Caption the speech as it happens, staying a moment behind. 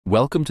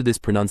Welcome to this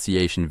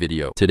pronunciation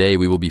video. Today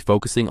we will be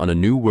focusing on a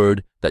new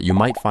word that you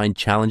might find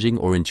challenging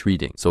or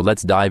intriguing. So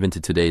let's dive into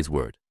today's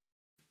word.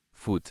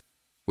 Foot,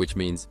 which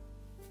means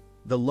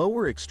the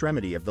lower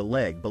extremity of the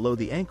leg below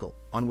the ankle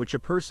on which a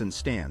person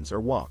stands or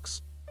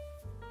walks.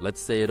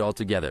 let's say it all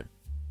together.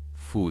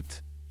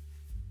 Foot.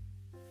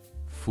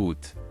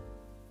 Foot.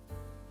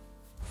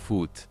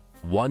 Foot.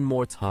 One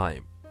more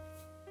time.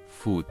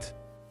 Foot.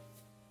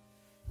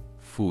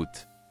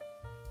 Foot.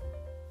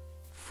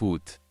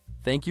 Foot.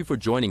 Thank you for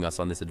joining us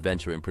on this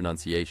adventure in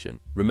pronunciation.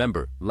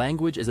 Remember,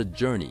 language is a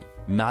journey,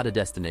 not a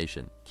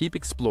destination. Keep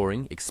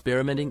exploring,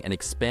 experimenting, and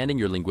expanding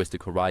your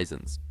linguistic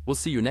horizons. We'll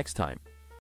see you next time.